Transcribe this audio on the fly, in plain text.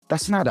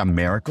That's not a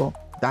miracle.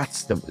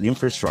 That's the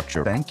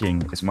infrastructure.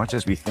 Banking, as much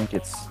as we think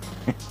it's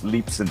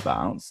leaps and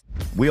bounds,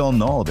 we all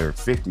know they're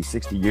 50,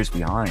 60 years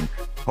behind.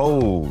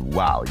 Oh,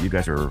 wow, you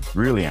guys are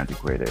really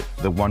antiquated.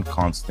 The one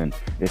constant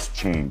is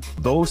change.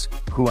 Those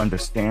who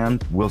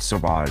understand will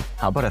survive.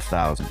 How about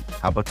 1,000?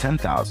 How about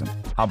 10,000?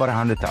 How about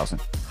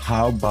 100,000?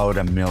 How about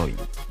 1,000,000?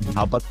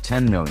 How about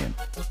 10 million?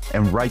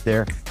 And right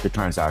there, the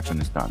transaction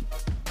is done.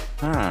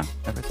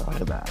 Never thought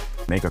of that.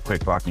 Make a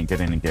quick buck and get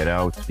in and get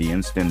out. The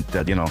instant,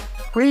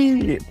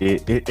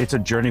 it's a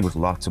journey with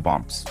lots of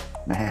bumps.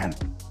 Man,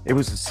 it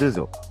was a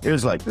sizzle. It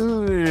was like,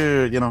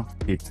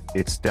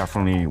 it's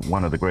definitely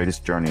one of the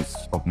greatest journeys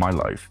of my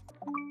life.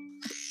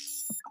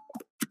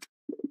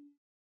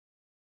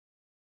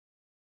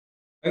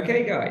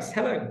 Okay, guys,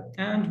 hello,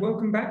 and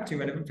welcome back to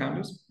Relevant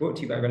Founders, brought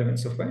to you by Relevant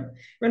Software.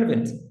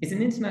 Relevant is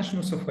an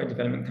international software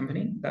development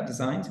company that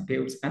designs,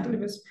 builds, and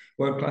delivers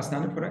world-class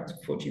standard products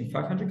for Fortune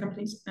 500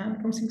 companies and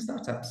promising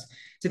startups.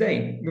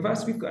 Today, with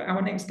us, we've got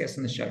our next guest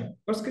on the show,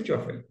 Oscar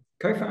Jofre,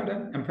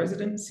 co-founder and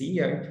president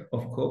CEO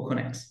of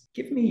KoreConX.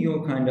 Give me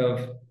your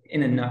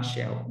in a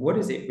nutshell, what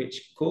is it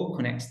which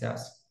KoreConX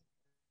does?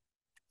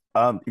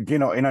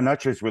 In a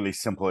nutshell, it's really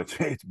simple.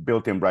 It's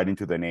built in right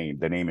into the name.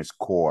 The name is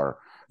Core.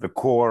 The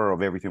core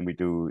of everything we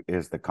do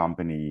is the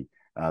company,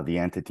 the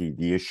entity,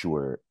 the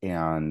issuer,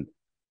 and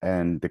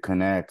the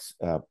connects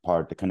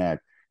part. The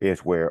connect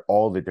is where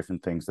all the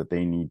different things that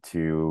they need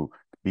to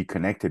be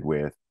connected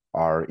with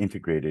are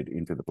integrated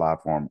into the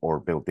platform or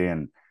built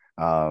in.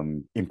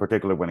 In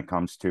particular, when it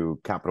comes to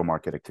capital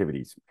market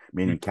activities,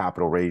 meaning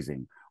capital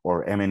raising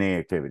or M&A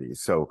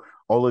activities. So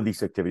all of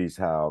these activities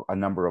have a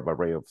number of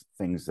array of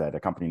things that a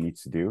company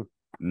needs to do.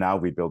 Now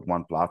we build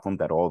one platform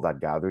that all that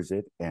gathers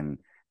it and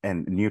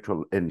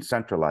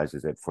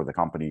centralizes it for the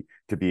company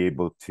to be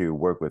able to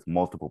work with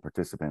multiple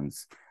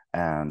participants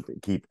and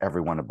keep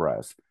everyone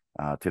abreast.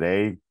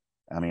 Today,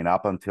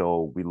 up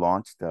until we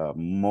launched,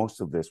 most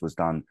of this was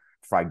done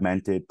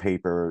fragmented,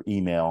 paper,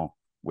 email,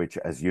 which,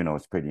 as you know,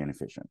 is pretty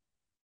inefficient.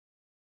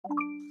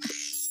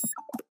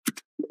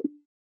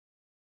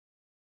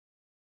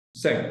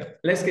 So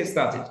let's get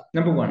started.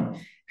 Number one,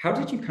 how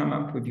did you come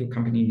up with your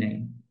company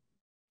name?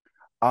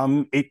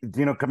 Coming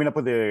up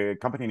with the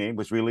company name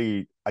was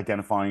really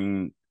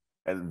identifying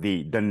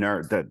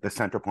the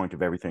center point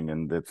of everything,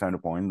 and the center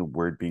point, the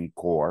word being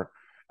core.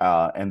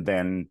 And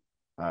then,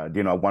 at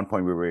one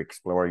point we were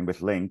exploring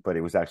with link, but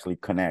it was actually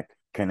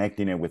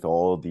connecting it with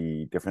all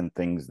the different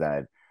things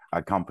that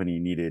a company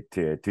needed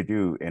to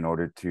do in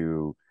order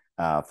to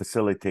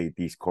facilitate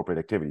these corporate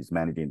activities,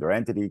 managing their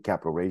entity,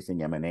 capital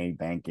raising, M&A,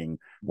 banking,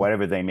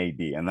 whatever they may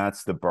be. And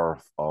that's the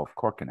birth of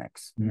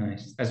KoreConX.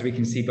 Nice. As we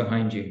can see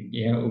behind you,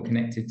 yeah, all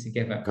connected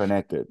together.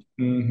 Connected.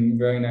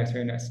 Very nice,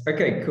 very nice.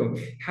 Okay, cool.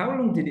 How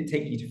long did it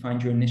take you to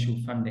find your initial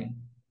funding?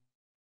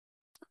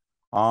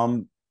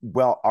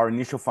 Well, our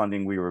initial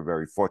funding, we were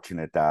very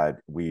fortunate that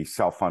we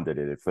self-funded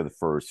it for the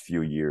first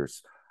few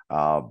years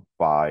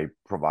by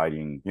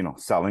providing,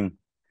 selling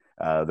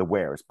the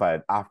wares.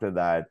 But after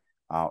that,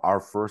 our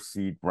first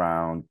seed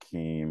round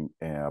came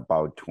in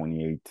about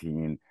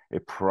 2018.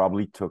 It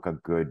probably took a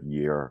good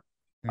year.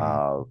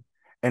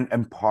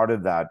 And part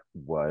of that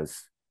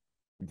was,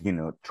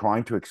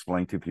 trying to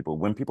explain to people,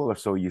 when people are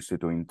so used to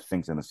doing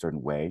things in a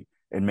certain way,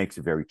 it makes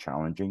it very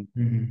challenging.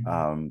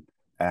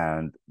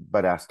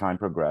 But as time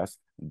progressed,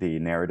 the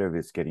narrative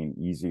is getting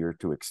easier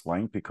to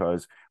explain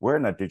because we're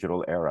in a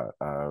digital era.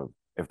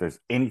 If there's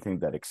anything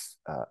that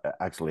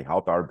actually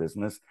helped our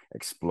business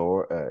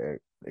explode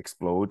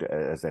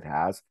as it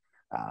has,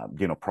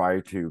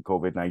 prior to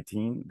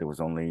COVID-19, there was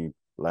only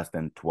less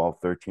than 12,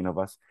 13 of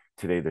us.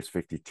 Today, there's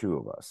 52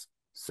 of us.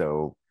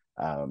 So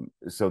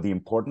the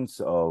importance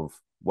of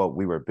what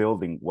we were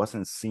building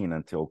wasn't seen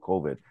until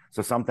COVID.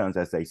 So sometimes,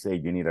 as they say,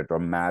 you need a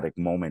dramatic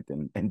moment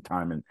in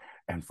time.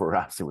 And for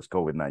us, it was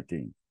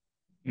COVID-19.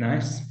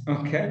 Nice.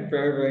 Okay.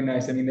 Very, very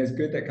nice. There's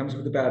good that comes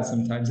with the bad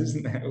sometimes,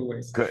 isn't there?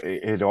 Always.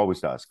 It always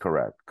does.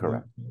 Correct.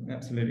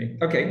 Absolutely.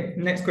 Okay.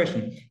 Next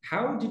question.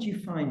 How did you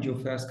find your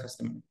first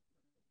customer?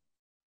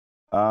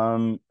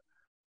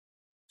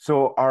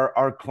 So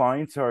our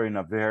clients are in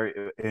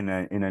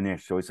a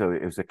niche. So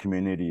it was a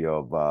community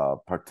of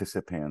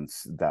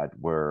participants that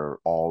were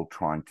all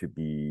trying to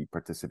be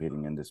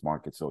participating in this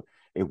market. So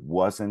it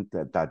wasn't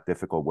that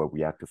difficult where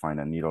we had to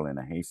find a needle in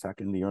a haystack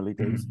in the early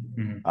days.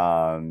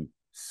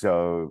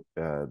 So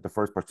the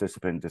first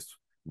participant just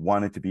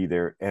wanted to be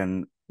there.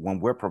 And when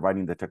we're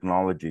providing the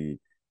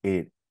technology,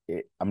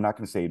 I'm not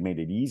going to say it made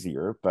it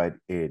easier, but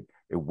it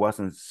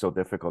wasn't so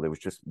difficult. It was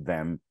just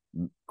them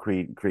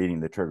creating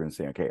the trigger and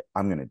saying, okay,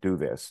 I'm going to do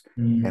this.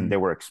 And they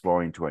were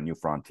exploring to a new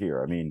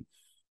frontier.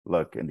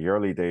 Look, in the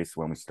early days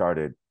when we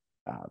started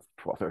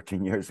 12,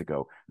 13 years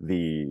ago,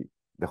 the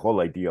whole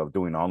idea of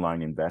doing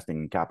online investing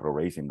and capital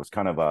raising was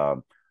kind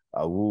of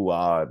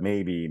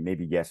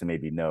maybe yes and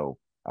maybe no.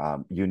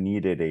 You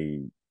needed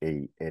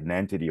an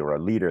entity or a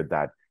leader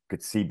that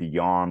could see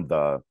beyond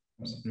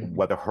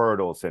what the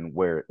hurdles and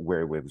where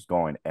it was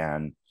going.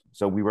 And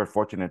So we were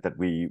fortunate that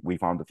we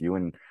found a few,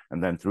 and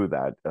then through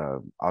that,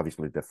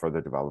 obviously the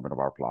further development of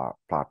our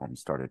platform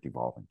started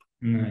evolving.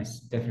 Nice,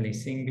 definitely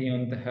seeing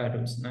beyond the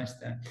hurdles. Nice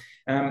there.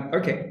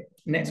 Okay,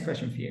 next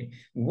question for you.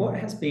 What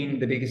has been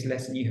the biggest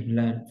lesson you have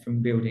learned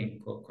from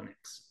building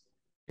KoreConX?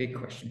 Big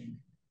question.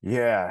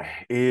 Yeah,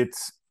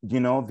 it's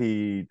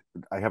the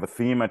I have a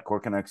theme at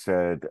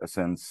KoreConX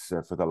since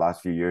for the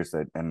last few years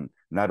that, and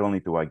not only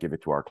do I give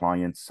it to our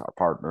clients, our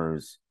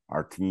partners,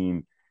 our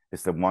team,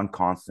 is that one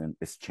constant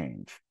is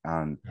change.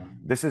 And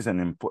this is an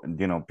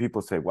important,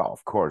 people say, well,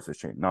 of course it's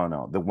change. No,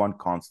 no, the one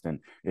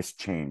constant is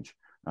change.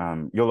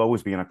 You'll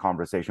always be in a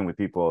conversation with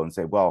people and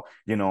say, well,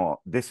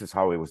 this is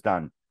how it was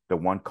done. The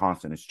one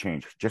constant is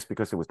change. Just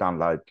because it was done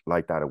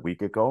like that a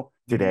week ago,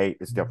 today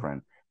is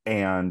different.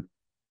 And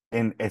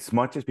as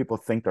much as people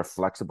think they're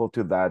flexible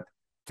to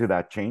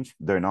that change,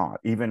 they're not.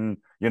 Even,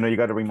 you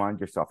got to remind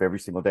yourself every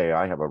single day.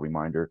 I have a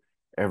reminder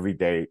every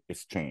day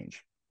is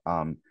change.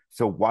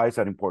 So why is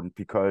that important?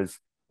 Because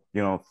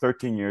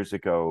 13 years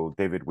ago,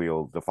 David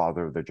Weil, the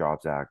father of the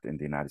Jobs Act in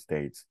the United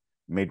States,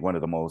 made one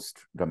of the most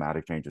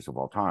dramatic changes of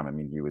all time. I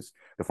mean, he was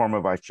the former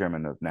vice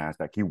chairman of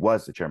NASDAQ. He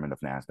was the chairman of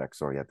NASDAQ,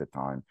 sorry, at the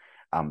time.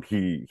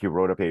 He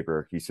wrote a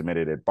paper, he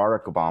submitted it.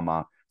 Barack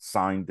Obama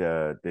signed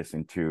this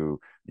into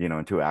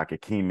act.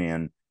 It came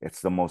in.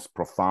 It's the most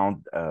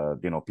profound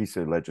piece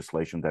of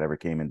legislation that ever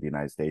came in the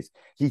United States.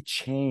 He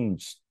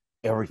changed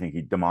everything.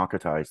 He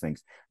democratized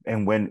things.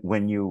 And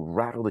when you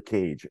rattle the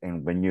cage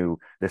and when you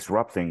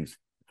disrupt things,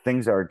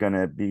 things are going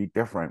to be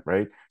different,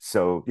 right?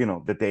 So,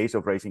 the days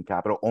of raising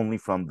capital only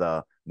from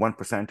the one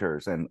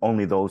percenters and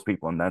only those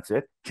people, and that's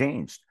it,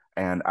 changed.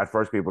 And at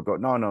first people go,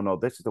 no, no, no,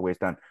 this is the way it's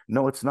done.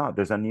 No, it's not.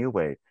 There's a new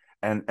way.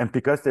 And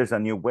because there's a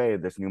new way,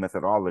 there's new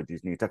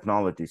methodologies, new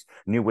technologies,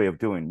 new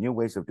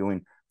ways of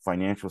doing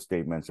financial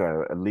statements,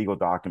 legal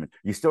documents.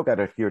 You still got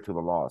to adhere to the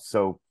law.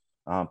 So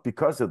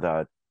because of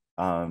that,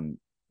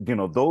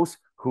 those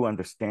who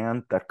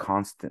understand that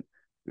constant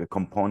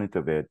component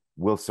of it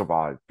will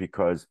survive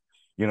because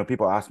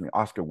people ask me,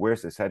 Oscar,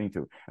 where's this heading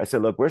to? I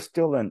said, look,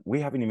 we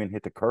haven't even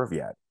hit the curve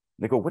yet.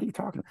 They go, what are you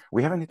talking about?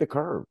 We haven't hit the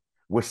curve.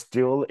 We're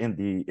still in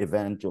the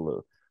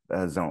evangel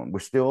zone. We're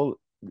still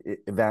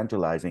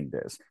evangelizing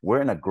this.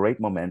 We're in a great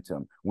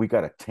momentum. We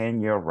got a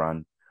 10-year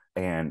run.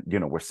 And,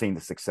 we're seeing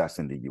the success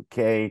in the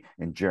UK,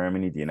 in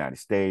Germany, the United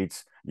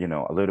States,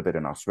 a little bit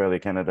in Australia,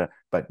 Canada,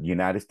 but the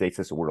United States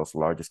is the world's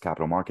largest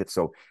capital market.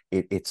 So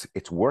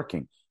it's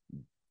working.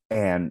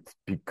 And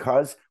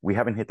because we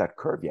haven't hit that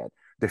curve yet,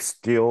 there's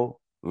still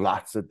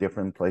lots of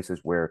different places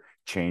where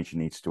change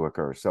needs to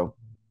occur. So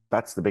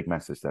that's the big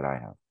message that I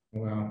have.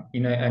 Well,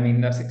 I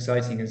mean, that's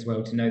exciting as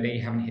well to know that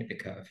you haven't hit the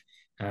curve,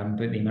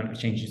 but the amount of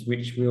changes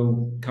which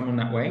will come on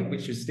that way,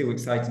 which is still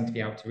exciting to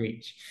be able to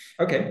reach.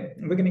 Okay,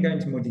 we're going to go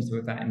into more detail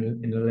with that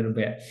in a little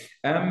bit.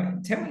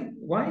 Tell me,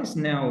 why is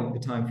now the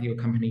time for your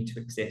company to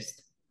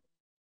exist?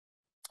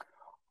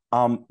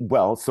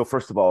 Well, so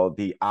first of all,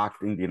 the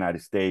act in the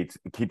United States,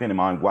 keeping in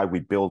mind why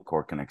we build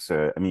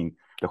KoreConX. I mean,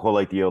 the whole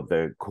idea of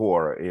the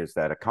core is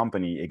that a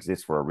company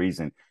exists for a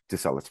reason to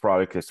sell its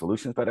products, its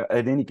solutions, but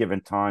at any given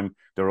time,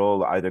 they're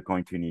all either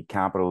going to need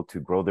capital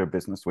to grow their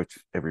business, which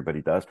everybody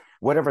does,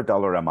 whatever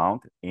dollar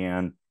amount,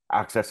 and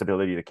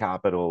accessibility to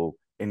capital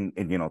in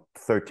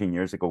 13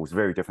 years ago was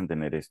very different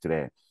than it is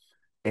today.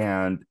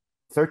 And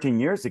 13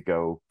 years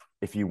ago,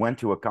 if you went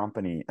to a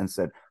company and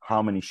said,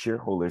 how many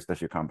shareholders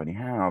does your company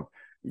have?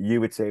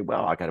 You would say,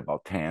 well, I got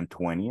about 10,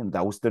 20. And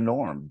that was the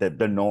norm.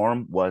 The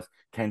norm was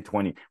 10,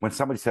 20. When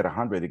somebody said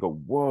 100, they go,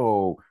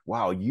 whoa,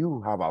 wow,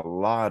 you have a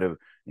lot of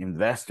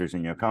investors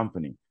in your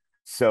company.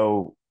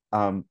 So,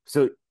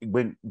 so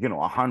when,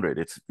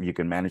 100, you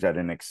can manage that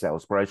in an Excel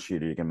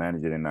spreadsheet, or you can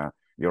manage it in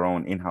your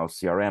own in-house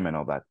CRM and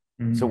all that.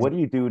 So what do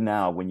you do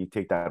now when you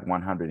take that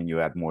 100 and you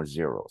add more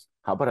zeros?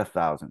 How about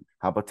 1,000?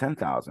 How about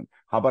 10,000?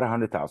 How about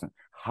 100,000?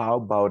 How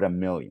about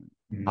 1,000,000?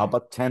 How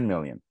about 10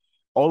 million?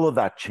 All of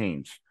that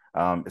changed.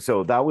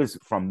 So that was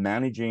from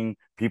managing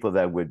people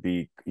that would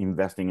be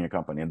investing in your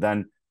company. And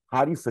then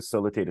how do you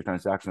facilitate a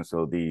transaction?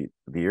 So the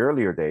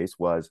earlier days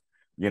was,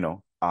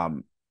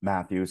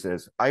 Matthew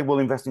says, I will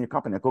invest in your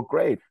company. I go,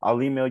 great.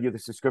 I'll email you the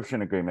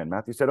subscription agreement.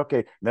 Matthew said,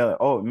 okay.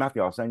 Oh,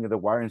 Matthew, I'll send you the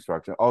wire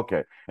instruction.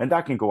 Okay. And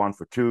that can go on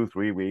for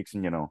 2-3 weeks.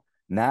 And,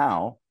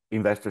 now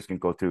investors can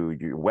go to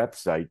your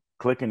website,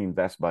 click an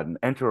invest button,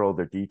 enter all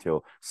their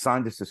detail,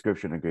 sign the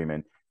subscription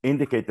agreement,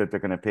 indicate that they're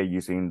going to pay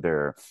using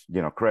their,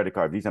 credit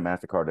card, Visa,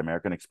 MasterCard,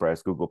 American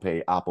Express, Google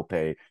Pay, Apple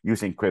Pay,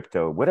 using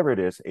crypto, whatever it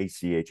is,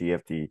 ACH,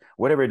 EFT,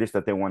 whatever it is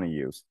that they want to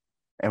use.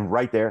 And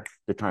right there,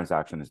 the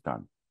transaction is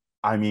done.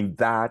 I mean,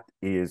 that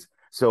is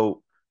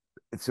so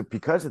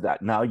because of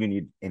that, now you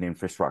need an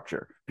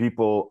infrastructure.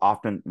 People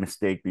often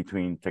mistake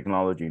between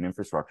technology and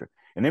infrastructure.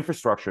 And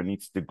infrastructure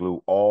needs to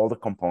glue all the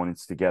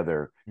components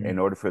together in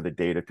order for the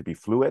data to be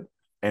fluid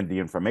and the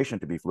information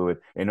to be fluid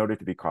in order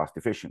to be cost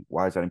efficient.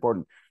 Why is that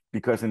important?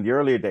 Because in the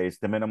earlier days,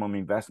 the minimum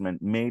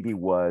investment maybe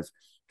was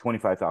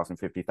 25,000,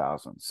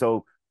 50,000.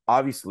 So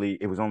obviously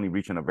it was only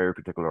reaching a very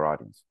particular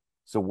audience.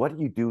 So what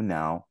do you do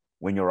now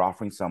when you're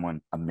offering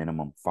someone a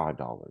minimum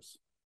 $5?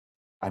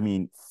 I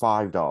mean,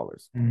 $5.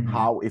 Mm-hmm.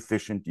 How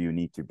efficient do you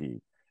need to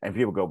be? And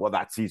people go, well,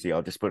 that's easy.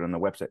 I'll just put it on the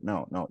website.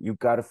 No, no, you've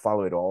got to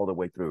follow it all the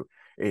way through.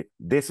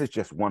 This is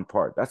just one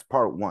part. That's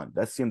part one.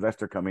 That's the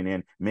investor coming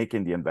in,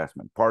 making the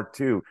investment. Part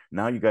two,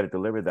 now you got to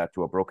deliver that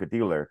to a broker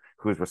dealer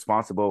who is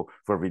responsible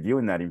for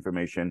reviewing that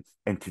information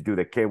and to do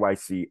the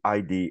KYC,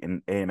 ID,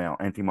 and AML,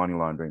 anti money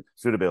laundering,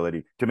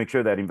 suitability to make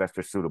sure that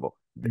investor is suitable.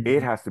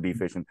 It has to be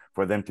efficient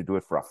for them to do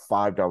it for a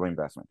 $5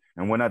 investment.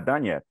 And we're not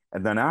done yet.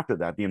 And then after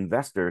that, the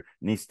investor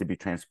needs to be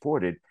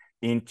transported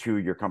into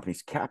your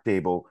company's cap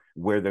table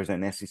where there's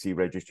an SEC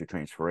registered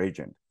transfer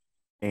agent.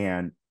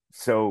 And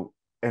so,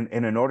 and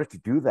in order to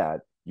do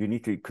that, you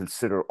need to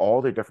consider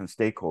all the different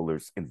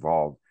stakeholders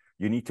involved.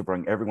 You need to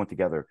bring everyone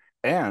together,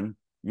 and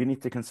you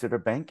need to consider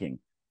banking.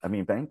 I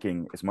mean,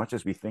 banking, as much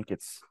as we think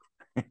it's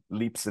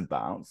leaps and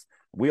bounds,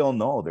 we all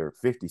know they're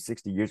 50,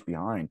 60 years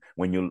behind.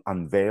 When you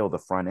unveil the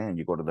front end,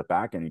 you go to the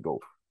back and you go,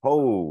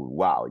 oh,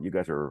 wow, you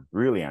guys are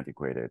really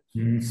antiquated.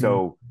 Mm-hmm.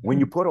 So when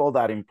you put all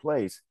that in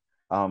place,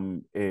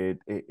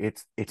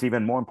 it's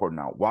even more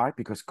important now. Why?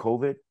 Because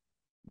COVID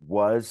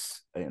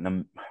was,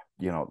 and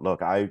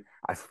look, I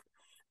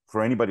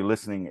for anybody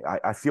listening,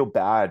 I feel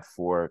bad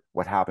for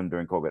what happened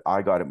during COVID.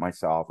 I got it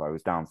myself. I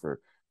was down for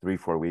 3,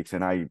 4 weeks,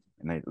 and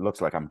it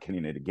looks like I'm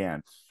getting it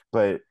again.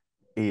 But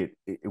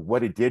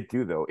what it did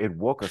do though, it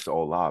woke us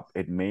all up.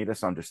 It made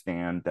us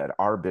understand that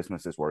our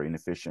businesses were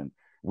inefficient.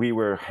 We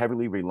were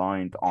heavily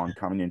reliant on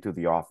coming into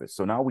the office.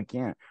 So now we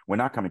can't. We're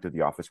not coming to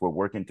the office. We're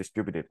working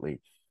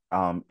distributedly.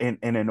 And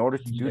in order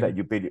to do Yeah. that,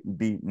 you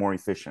be more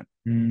efficient.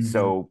 Mm-hmm.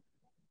 So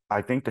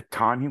I think the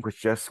timing was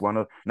just one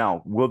of.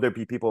 Now, will there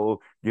be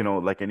people,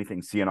 like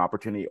anything, see an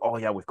opportunity? Oh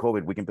yeah, with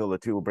COVID, we can build a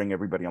tool, bring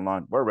everybody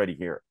online. We're already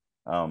here.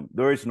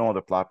 There is no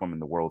other platform in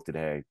the world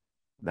today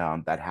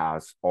that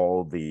has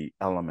all the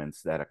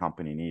elements that a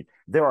company needs.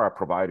 There are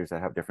providers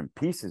that have different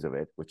pieces of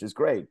it, which is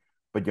great,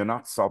 but you're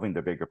not solving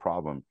the bigger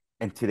problem.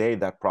 And today,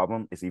 that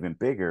problem is even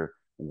bigger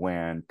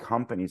when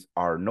companies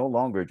are no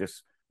longer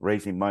just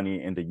raising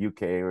money in the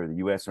UK or the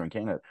US or in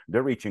Canada.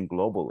 They're reaching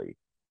globally.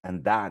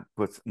 And that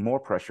puts more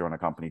pressure on a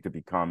company to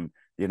become,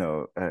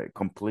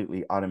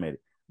 completely automated.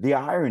 The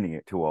irony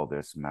to all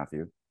this,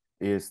 Matthew,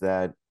 is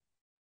that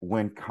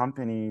when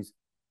companies,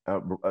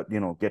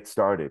 get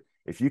started,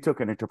 if you took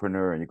an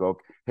entrepreneur and you go,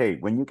 hey,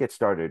 when you get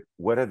started,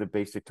 what are the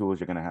basic tools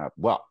you're going to have?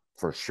 Well,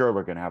 for sure,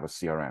 we're going to have a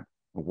CRM.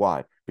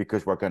 Why?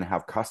 Because we're going to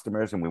have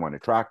customers and we want to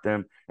track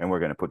them, and we're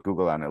going to put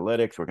Google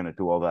Analytics. We're going to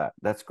do all that.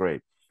 That's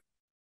great.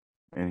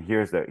 And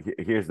here's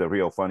the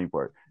real funny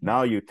part.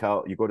 Now you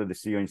go to the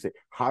CEO and you say,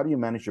 how do you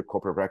manage your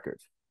corporate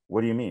records?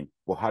 What do you mean?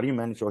 Well, how do you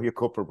manage all your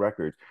corporate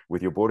records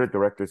with your board of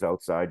directors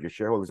outside, your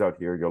shareholders out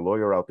here, your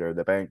lawyer out there,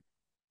 the bank?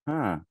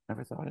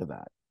 Never thought of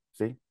that.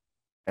 See?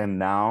 And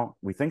now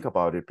we think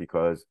about it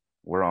because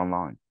we're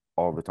online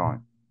all the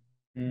time.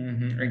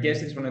 Mm-hmm. I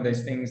guess it's one of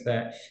those things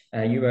that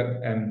you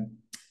were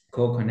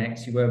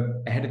KoreConX, you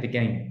were ahead of the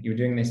game. You were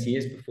doing this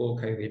years before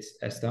COVID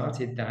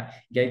started. That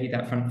gave you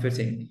that front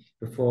footing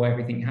before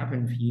everything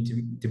happened for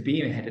you to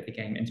be ahead of the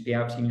game and to be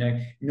able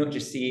to, not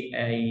just see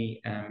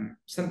a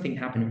something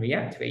happen and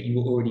react to it. You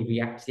were already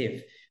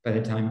reactive by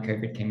the time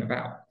COVID came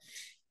about.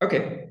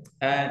 Okay,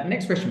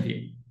 next question for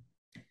you.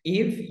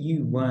 If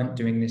you weren't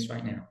doing this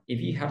right now,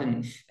 if you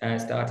hadn't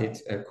started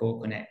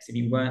KoreConX, if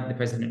you weren't the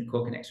president of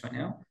KoreConX right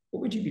now,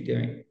 what would you be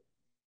doing?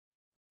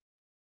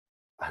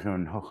 I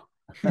don't know.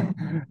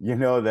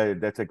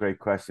 That's a great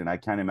question. I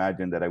can't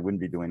imagine that I wouldn't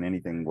be doing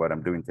anything what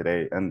I'm doing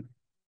today. And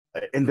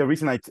the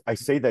reason I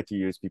say that to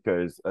you is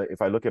because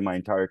if I look at my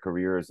entire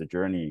career as a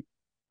journey,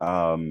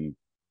 I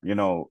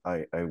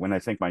when I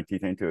sink my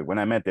teeth into it, when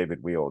I met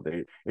David Wheel,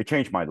 it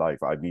changed my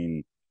life. I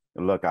mean,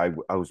 look, I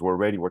was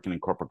already working in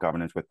corporate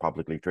governance with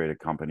publicly traded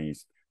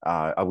companies.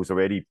 I was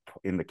already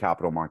in the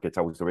capital markets.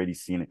 I was already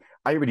seeing it.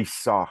 I already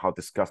saw how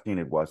disgusting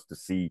it was to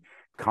see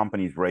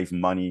companies raise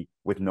money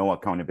with no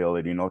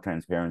accountability, no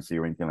transparency,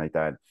 or anything like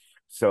that.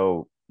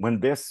 So when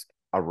this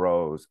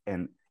arose,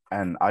 and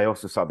I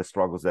also saw the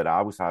struggles that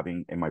I was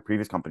having in my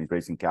previous companies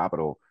raising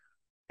capital.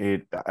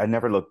 I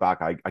never looked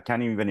back. I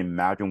can't even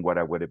imagine what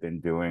I would have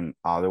been doing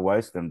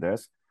otherwise than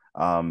this.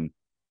 Um,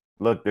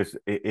 Look,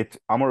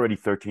 I'm already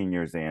 13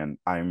 years in.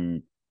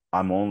 I'm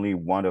only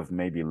one of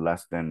maybe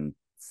less than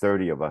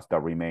 30 of us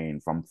that remain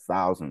from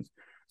thousands.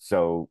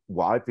 So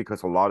why?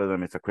 Because a lot of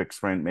them, it's a quick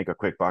sprint, make a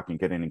quick buck and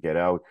get in and get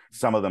out.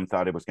 Some of them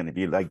thought it was going to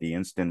be like the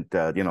instant,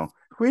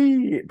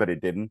 whee, but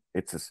it didn't.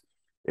 It's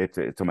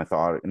a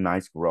method,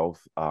 nice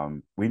growth.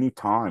 We need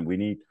time.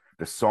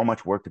 There's so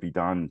much work to be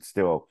done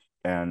still.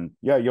 And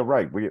yeah, you're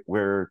right.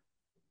 We're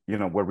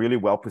really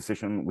well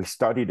positioned. We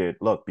studied it.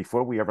 Look,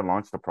 before we ever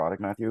launched the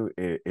product, Matthew,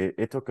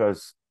 it took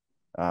us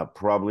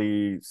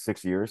probably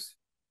 6 years.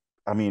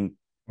 I mean,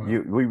 Wow.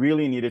 we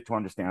really needed to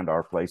understand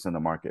our place in the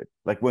market.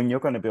 Like when you're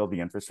going to build the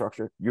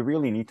infrastructure, you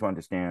really need to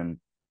understand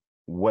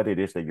what it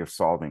is that you're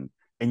solving.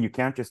 And you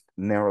can't just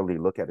narrowly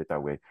look at it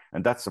that way.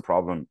 And that's the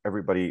problem.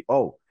 Everybody,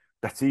 oh,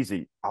 that's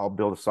easy. I'll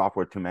build a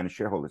software to manage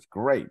shareholders.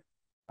 Great.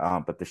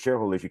 But the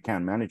shareholders, you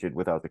can't manage it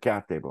without the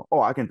cap table.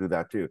 Oh, I can do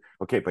that too.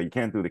 Okay, but you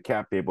can't do the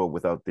cap table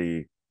without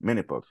the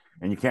minute book,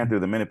 and you can't do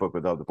the minute book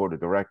without the board of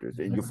directors.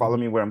 You follow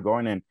me where I'm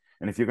going? And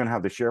if you're going to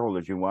have the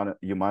shareholders, you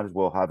might as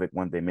well have it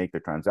when they make the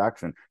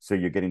transaction, so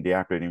you're getting the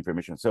accurate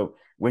information. So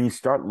when you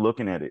start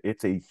looking at it,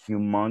 it's a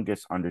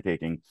humongous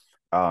undertaking.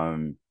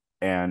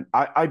 And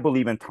I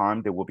believe in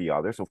time there will be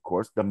others. Of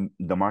course,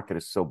 the market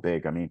is so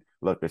big. I mean,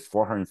 look, there's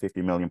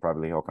 450 million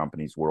privately held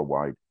companies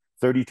worldwide,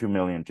 32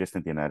 million just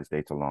in the United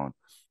States alone.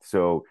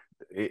 So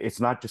it's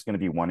not just going to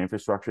be one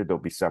infrastructure.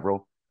 There'll be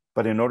several.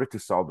 But in order to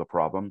solve the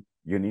problem,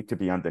 you need to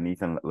be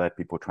underneath and let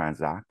people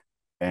transact.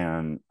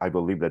 And I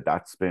believe that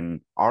that's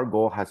been our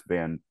goal, has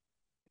been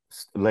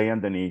lay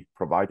underneath,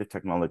 provide the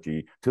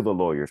technology to the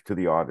lawyers, to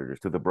the auditors,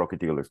 to the broker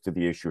dealers, to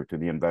the issuer, to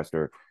the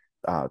investor,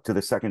 to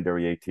the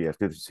secondary ATS,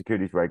 to the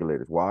securities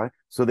regulators. Why?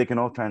 So they can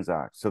all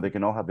transact, so they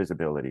can all have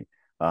visibility.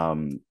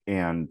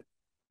 And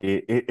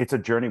it's a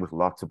journey with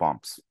lots of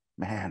bumps.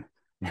 Man,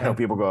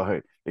 people go,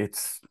 hey,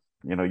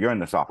 you're in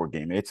the software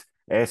game.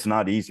 It's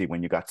not easy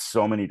when you got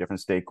so many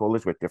different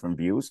stakeholders with different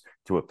views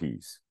to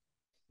appease.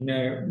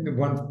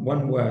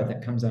 One word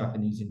that comes up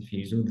in these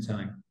interviews all the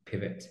time: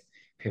 pivot,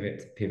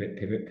 pivot, pivot,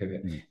 pivot,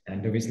 pivot. Mm.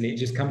 And obviously, it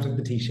just comes with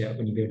the t-shirt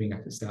when you're building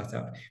up a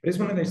startup. But it's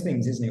one of those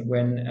things, isn't it?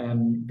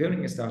 When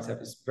building a startup,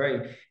 it's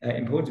very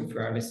important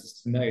for our listeners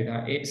to know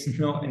that it's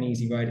not an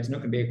easy ride. It's not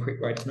going to be a quick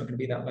ride. It's not going to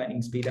be that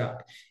lightning speed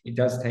up. It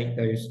does take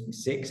those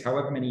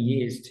however many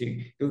years to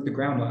build the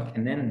groundwork,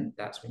 and then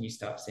that's when you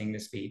start seeing the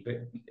speed. But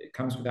it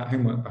comes with that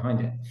homework behind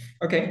it.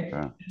 Okay,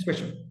 Yeah. next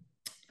question.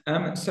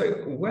 So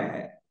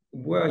where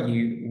were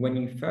you when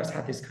you first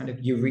had this kind of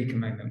eureka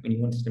moment when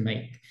you wanted to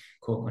make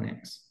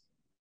KoreConX?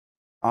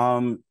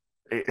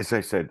 As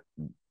I said,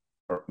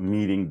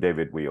 meeting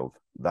David Wield,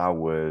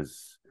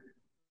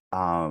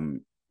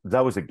 um,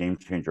 that was a game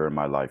changer in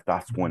my life.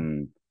 That's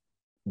when,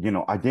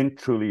 I didn't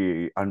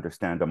truly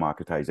understand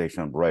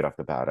democratization right off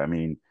the bat. I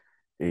mean,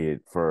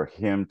 for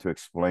him to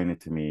explain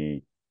it to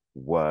me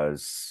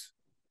was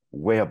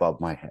way above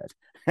my head.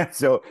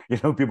 So,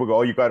 people go,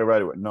 "Oh, you got it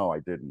right away." No, I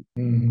didn't.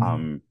 Mm-hmm.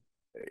 Um,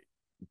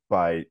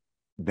 but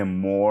the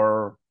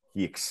more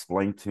he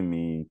explained to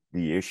me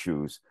the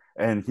issues,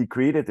 and he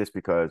created this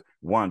because,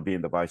 one,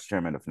 being the vice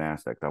chairman of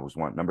NASDAQ, that was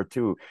one. Number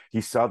two, he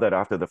saw that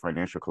after the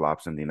financial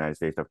collapse in the United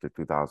States after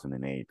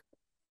 2008,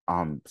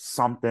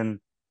 something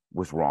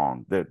was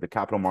wrong. The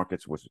capital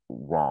markets was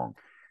wrong.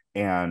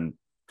 And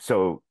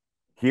so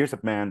here's a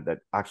man that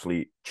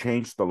actually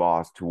changed the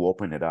laws to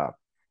open it up.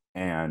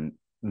 And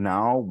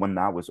now when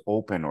that was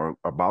open or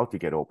about to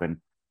get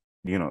open,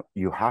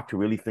 you have to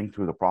really think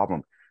through the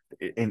problem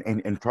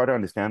and try to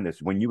understand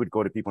this. When you would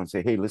go to people and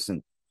say, "Hey,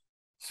 listen,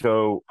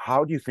 so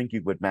how do you think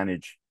you would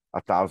manage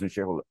 1,000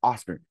 shareholders?"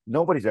 Oscar,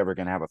 nobody's ever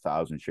going to have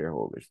 1,000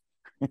 shareholders.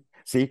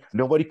 See,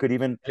 nobody could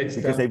even, It's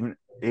because done.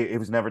 it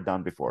was never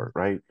done before,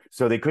 right?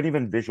 So they couldn't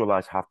even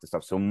visualize half the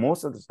stuff. So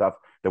most of the stuff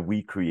that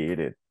we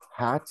created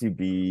had to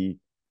be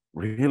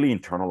really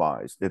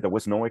internalized. There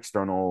was no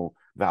external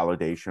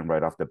validation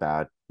right off the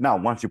bat. Now,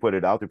 once you put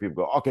it out there,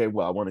 people go, "Okay,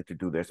 well, I wanted to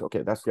do this."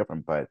 Okay, that's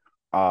different. But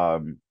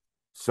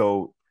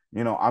so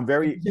I'm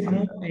very, Is it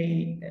more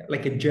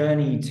a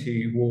journey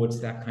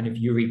towards that kind of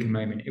eureka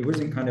moment? It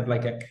wasn't kind of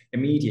like a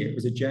immediate. It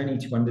was a journey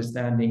to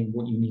understanding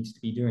what you needed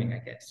to be doing, I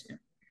guess. Yeah.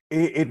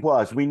 it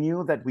was. We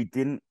knew that we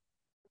didn't,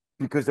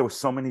 because there were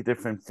so many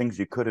different things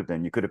you could have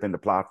been. You could have been the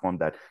platform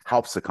that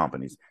helps the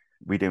companies.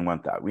 We didn't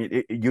want that.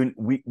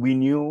 We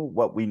knew,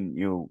 what we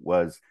knew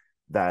was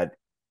that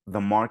the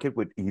market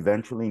would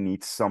eventually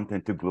need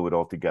something to glue it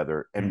all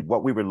together. And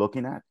what we were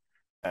looking at,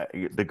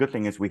 the good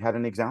thing is we had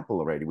an example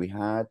already. We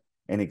had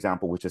an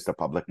example, which is the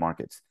public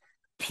markets.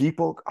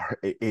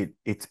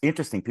 It's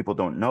interesting. People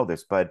don't know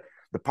this, but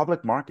the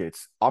public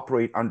markets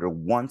operate under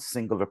one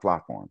singular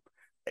platform.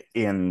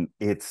 In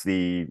it's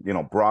the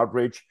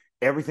Broadridge,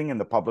 everything in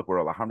the public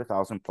world,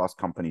 100,000 plus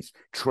companies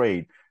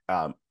trade.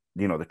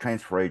 The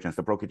transfer agents,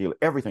 the broker dealer,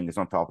 everything is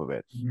on top of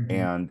it, Mm-hmm.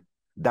 and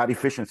that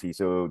efficiency.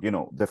 So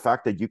the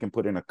fact that you can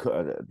put in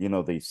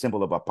the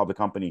symbol of a public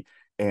company,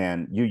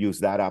 and you use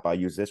that app, I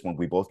use this one,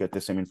 we both get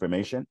the same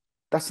information.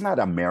 That's not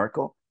a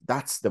miracle.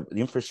 That's the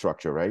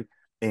infrastructure, right?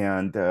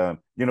 And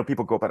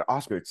people go, "But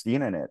Oscar, it's the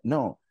internet."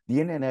 No, the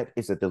internet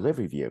is a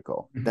delivery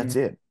vehicle. That's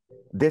Mm-hmm. it.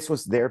 This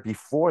was there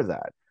before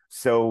that.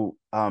 So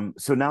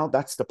now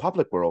that's the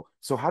public world.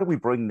 So how do we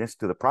bring this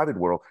to the private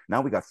world? Now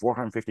we got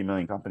 450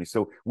 million companies.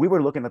 So we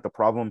were looking at the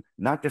problem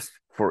not just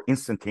for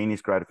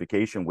instantaneous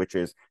gratification, which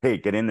is, hey,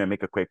 get in there,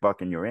 make a quick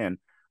buck, and you're in.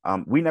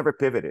 We never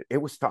pivoted.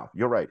 It was tough.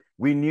 You're right.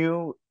 We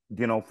knew,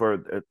 for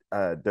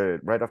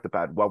the right off the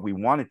bat what we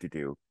wanted to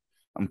do,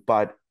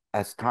 but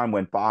as time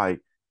went by,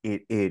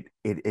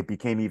 it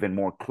became even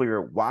more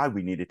clear why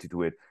we needed to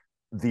do it.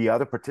 The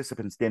other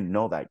participants didn't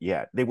know that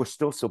yet. They were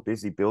still so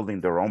busy building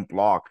their own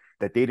block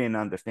that they didn't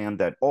understand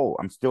that, oh,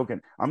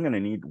 I'm gonna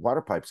need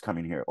water pipes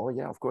coming here. Oh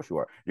yeah, of course you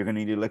are. You're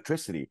gonna need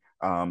electricity.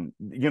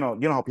 You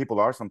know how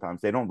people are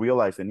sometimes. They don't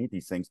realize they need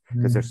these things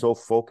because they're so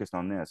focused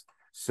on this.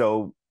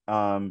 So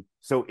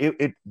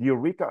the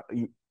Eureka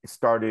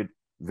started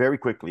very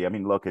quickly. I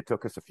mean, look, it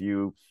took us a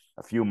few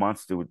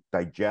months to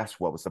digest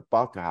what was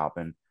about to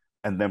happen.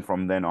 And then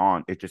from then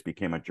on, it just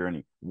became a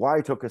journey. Why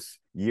it took us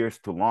years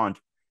to launch?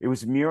 It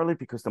was merely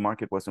because the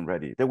market wasn't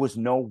ready. There was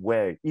no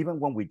way, even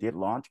when we did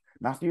launch,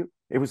 Matthew,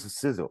 it was a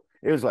sizzle.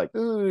 It was like,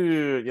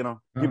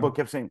 people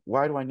kept saying,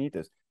 why do I need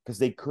this? Because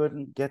they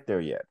couldn't get there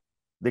yet.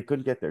 They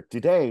couldn't get there.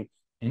 Today,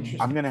 I'm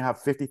Interesting. going to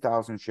have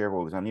 50,000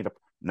 shareholders.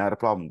 Not a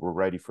problem. We're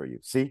ready for you.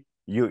 See,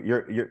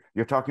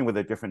 you're talking with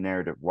a different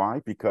narrative.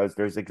 Why? Because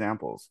there's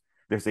examples.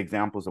 There's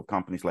examples of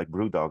companies like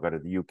Brewdog out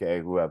of the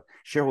UK who have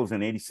shareholders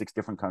in 86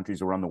 different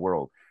countries around the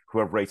world, who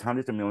have raised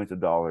hundreds of millions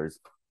of dollars,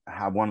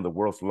 have one of the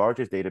world's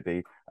largest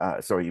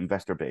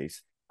investor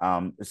base.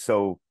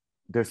 So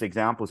there's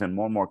examples, and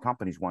more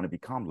companies want to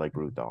become like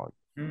Brewdog.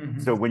 So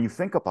Mm-hmm. when you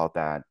think about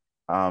that,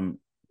 um,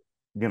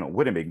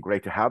 would have been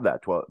great to have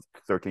that 12,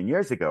 13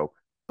 years ago,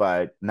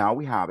 but now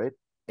we have it,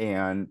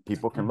 and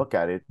people can look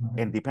at it,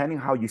 and depending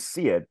how you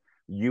see it,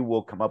 you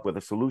will come up with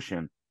a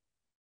solution.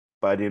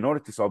 But in order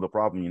to solve the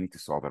problem, you need to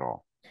solve it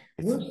all.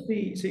 It's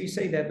So you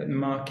say there that the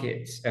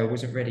market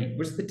wasn't ready.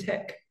 Was the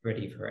tech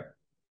ready for it?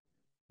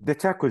 The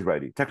tech was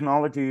ready,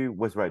 technology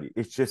was ready.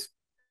 It's just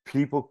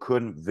people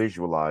couldn't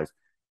visualize.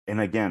 And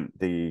again,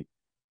 the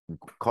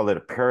call it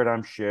a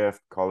paradigm shift,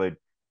 call it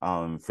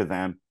for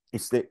them.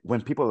 It's that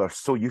when people are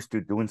so used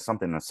to doing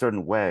something a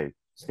certain way,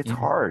 it's Yeah.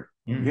 hard.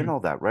 You Mm-hmm. know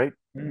that, right?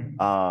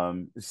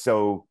 Mm-hmm.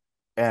 So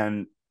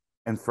and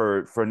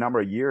for a number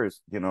of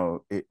years,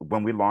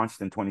 when we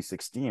launched in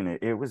 2016,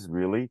 it was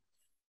really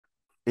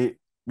it.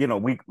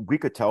 We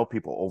could tell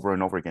people over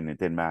and over again it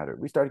didn't matter.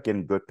 We started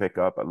getting good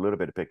pickup, a little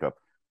bit of pickup,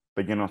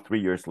 but 3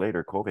 years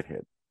later, COVID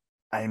hit.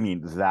 I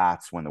mean,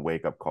 that's when the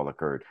wake up call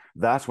occurred.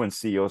 That's when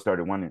CEOs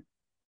started wondering,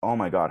 oh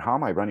my God, how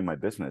am I running my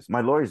business? My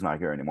lawyer's not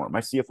here anymore.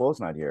 My CFO's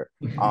not here.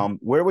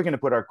 Where are we going to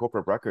put our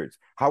corporate records?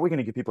 How are we going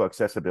to give people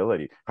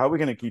accessibility? How are we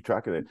going to keep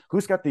track of it?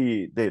 Who's got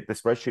the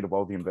spreadsheet of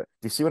all the do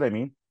you see what I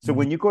mean? So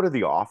when you go to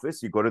the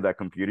office, you go to that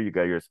computer, you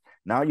got yours.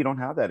 Now you don't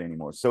have that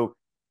anymore. So,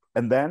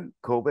 and then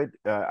COVID,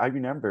 I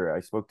remember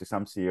I spoke to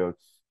some CEOs.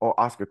 Oh,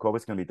 Oscar,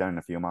 COVID's going to be done in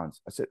a few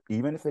months. I said,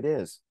 even if it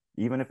is,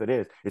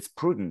 it's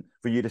prudent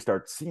for you to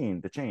start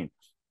seeing the change.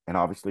 And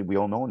obviously, we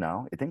all know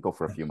now it didn't go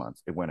for a few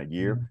months. It went a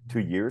year, 2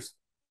 years.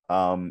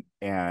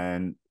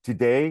 And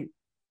today,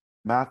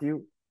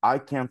 Matthew, I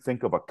can't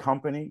think of a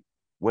company,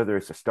 whether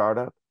it's a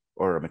startup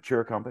or a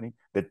mature company,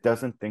 that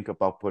doesn't think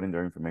about putting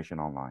their information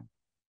online.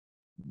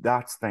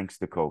 That's thanks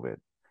to COVID.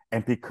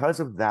 And because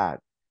of that,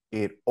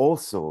 it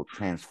also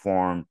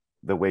transformed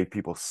the way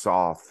people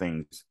saw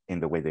things in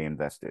the way they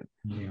invested.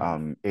 Yeah.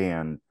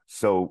 And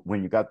so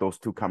when you got those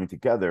two coming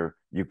together,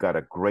 you've got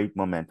a great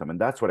momentum.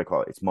 And that's what I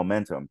call it. It's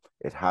momentum.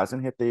 It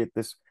hasn't hit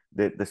this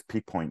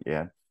peak point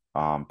yet.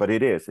 But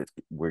it is.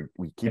 We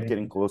keep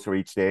getting closer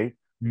each day.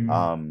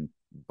 Mm.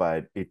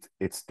 But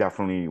it's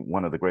definitely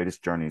one of the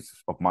greatest journeys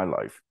of my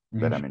life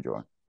that I'm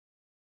enjoying.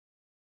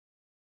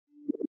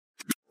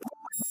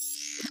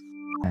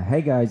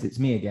 Hey guys, it's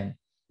me again.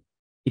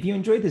 If you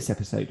enjoyed this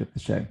episode of the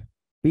show,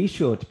 be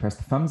sure to press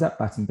the thumbs up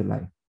button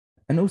below.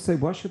 And also,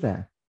 whilst you're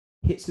there,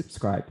 hit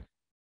subscribe.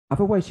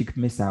 Otherwise, you could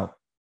miss out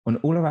on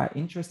all of our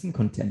interesting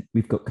content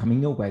we've got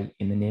coming your way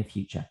in the near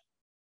future.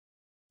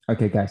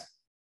 Okay, guys,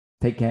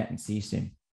 take care and see you soon.